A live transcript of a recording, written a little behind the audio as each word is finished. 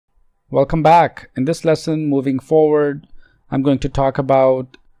Welcome back. In this lesson, moving forward, I'm going to talk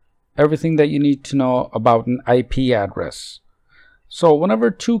about everything that you need to know about an IP address. So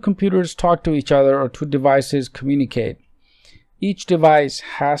whenever two computers talk to each other or two devices communicate, each device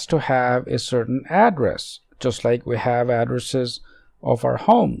has to have a certain address, just like we have addresses of our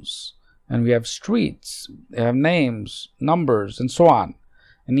homes, and we have streets, they have names, numbers, and so on.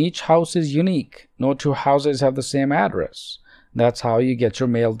 And each house is unique. No two houses have the same address. That's how you get your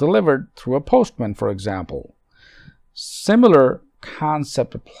mail delivered through a postman, for example. Similar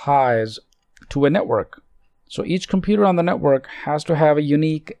concept applies to a network. So each computer on the network has to have a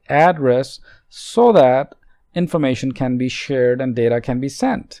unique address so that information can be shared and data can be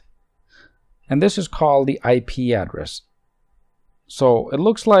sent. And this is called the IP address. So it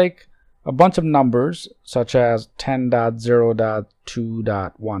looks like a bunch of numbers such as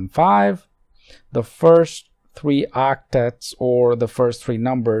 10.0.2.15. The first three octets, or the first three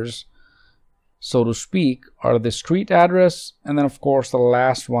numbers, so to speak, are the street address, and then of course the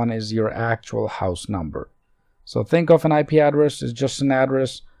last one is your actual house number. So think of an IP address as just an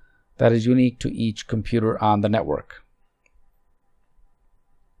address that is unique to each computer on the network.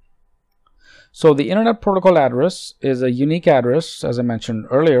 So the Internet Protocol address is a unique address, as I mentioned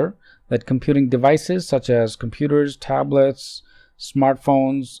earlier, that computing devices such as computers, tablets,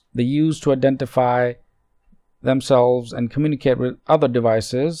 smartphones, they use to identify themselves and communicate with other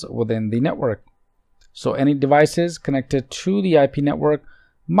devices within the network. So any devices connected to the IP network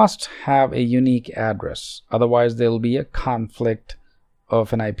must have a unique address. Otherwise, there will be a conflict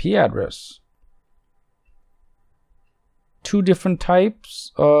of an IP address. Two different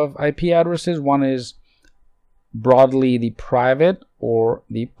types of IP addresses. One is broadly the private or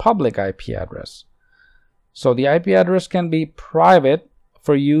the public IP address. So the IP address can be private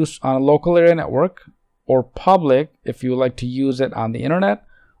for use on a local area network, or public if you like to use it on the internet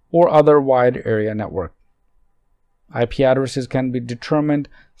or other wide area network. IP addresses can be determined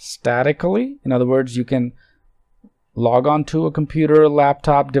statically. In other words, you can log on to a computer,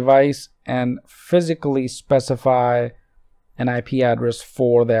 laptop, device and physically specify an IP address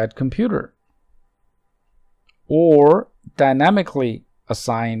for that computer, or dynamically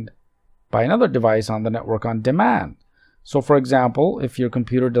assigned by another device on the network on demand. So for example, if your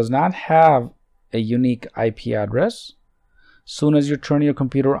computer does not have a unique IP address, soon as you turn your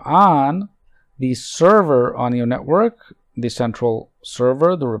computer on, the server on your network, the central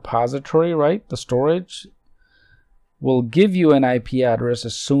server, the repository, right, the storage, will give you an IP address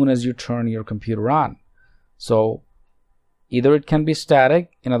as soon as you turn your computer on. So either it can be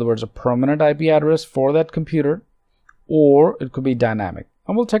static, in other words a permanent IP address for that computer, or it could be dynamic.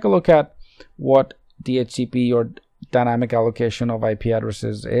 And we'll take a look at what DHCP or dynamic allocation of IP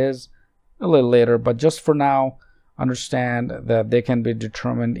addresses is a little later, but just for now, understand that they can be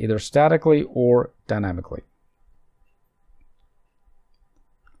determined either statically or dynamically.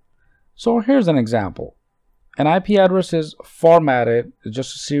 So here's an example. An IP address is formatted as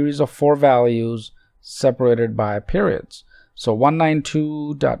just a series of 4 values separated by periods. So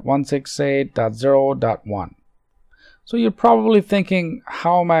 192.168.0.1. So you're probably thinking,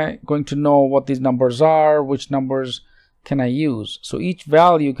 how am I going to know what these numbers are? Which numbers can I use? So each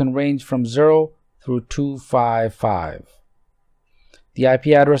value can range from 0 through 255. The IP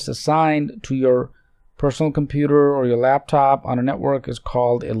address assigned to your personal computer or your laptop on a network is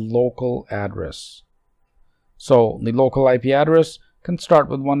called a local address. So the local IP address can start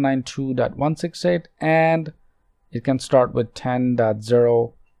with 192.168 and it can start with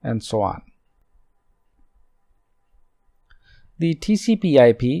 10.0 and so on. The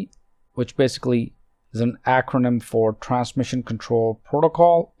TCPIP, which basically is an acronym for Transmission Control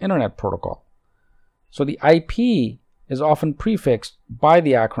Protocol, Internet Protocol. So the IP is often prefixed by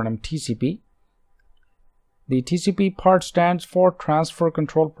the acronym TCP. The TCP part stands for Transfer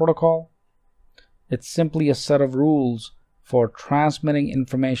Control Protocol. It's simply a set of rules for transmitting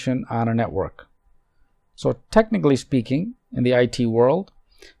information on a network. So technically speaking, in the IT world,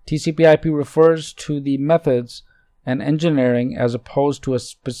 TCP/IP refers to the methods and engineering as opposed to a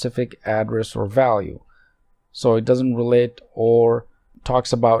specific address or value. So it doesn't relate or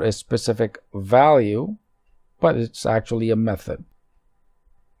talks about a specific value, but it's actually a method.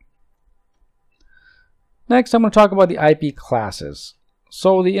 Next, I'm going to talk about the IP classes.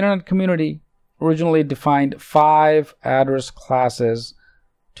 So the internet community originally defined 5 address classes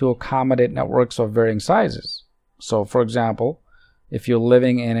to accommodate networks of varying sizes. So for example, if you're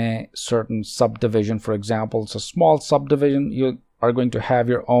living in a certain subdivision, for example, it's a small subdivision, you are going to have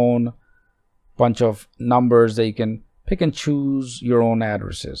your own bunch of numbers that you can pick and choose your own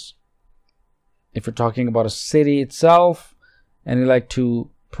addresses. If you're talking about a city itself and you like to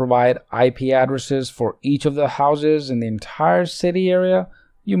provide IP addresses for each of the houses in the entire city area,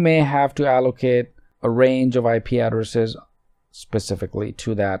 you may have to allocate a range of IP addresses specifically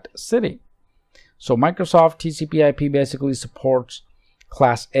to that city. So Microsoft TCPIP basically supports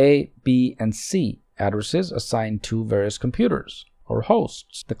class A, B, and C addresses assigned to various computers or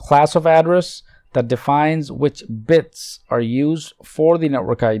hosts. The class of address that defines which bits are used for the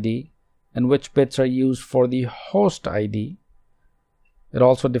network ID and which bits are used for the host ID. It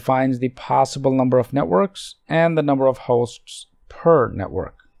also defines the possible number of networks and the number of hosts per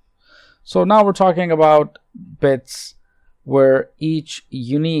network. So now we're talking about bits where each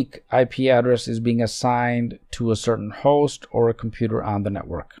unique IP address is being assigned to a certain host or a computer on the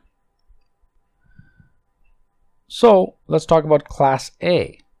network. So let's talk about class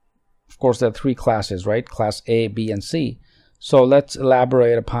A. Of course, there are three classes, right? Class A, B, and C. So let's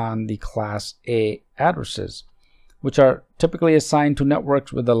elaborate upon the class A addresses, which are typically assigned to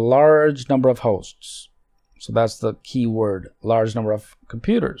networks with a large number of hosts. So that's the key word, large number of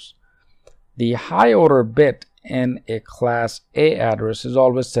computers. The high order bit in a class A address is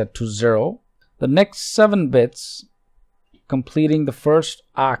always set to 0. The next 7 bits completing the first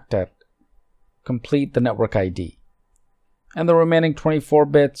octet complete the network ID. And the remaining 24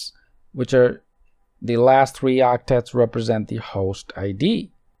 bits, which are the last 3 octets, represent the host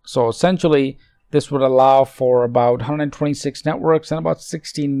ID. So essentially, this would allow for about 126 networks and about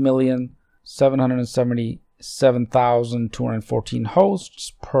 16,777,214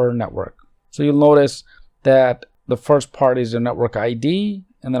 hosts per network. So you'll notice that the first part is your network ID,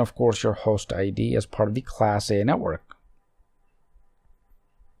 and then of course your host ID as part of the class A network.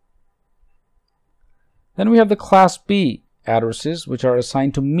 Then we have the class B addresses, which are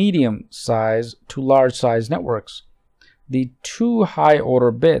assigned to medium size to large size networks. The 2 high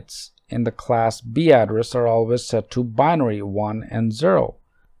order bits in the class B address are always set to binary 1 and 0.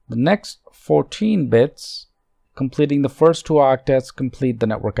 The next 14 bits completing the first 2 octets complete the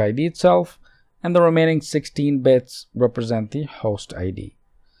network ID itself, and the remaining 16 bits represent the host ID.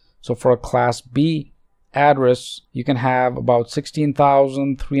 So for a class B address, you can have about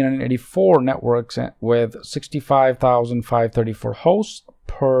 16,384 networks with 65,534 hosts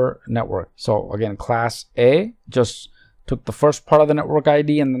per network. So again, class A just took the first part of the network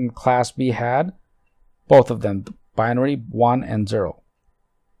ID, and then class B had both of them, binary 1 and 0.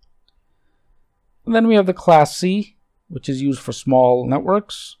 And then we have the class C, which is used for small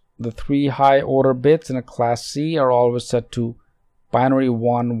networks. The 3 high order bits in a class C are always set to binary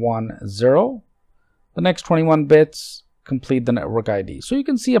 1, 1, 0. The next 21 bits complete the network ID. So you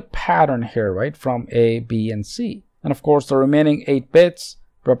can see a pattern here, right, from A, B, and C. And of course, the remaining 8 bits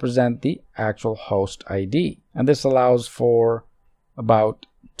represent the actual host ID. And this allows for about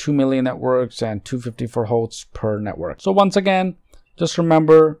 2 million networks and 254 hosts per network. So once again, just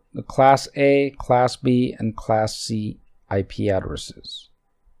remember the class A, class B, and class C IP addresses.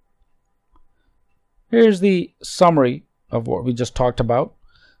 Here's the summary of what we just talked about.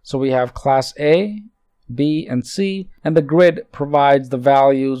 So we have class A, B, and C, and the grid provides the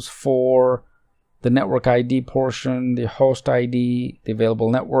values for the network ID portion, the host ID, the available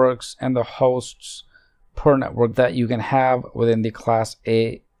networks, and the hosts per network that you can have within the class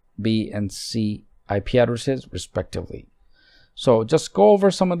A, B, and C IP addresses respectively. So just go over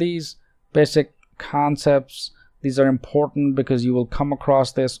some of these basic concepts. These are important because you will come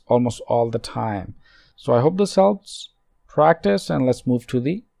across this almost all the time. So I hope this helps. Practice, and let's move to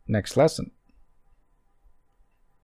the next lesson.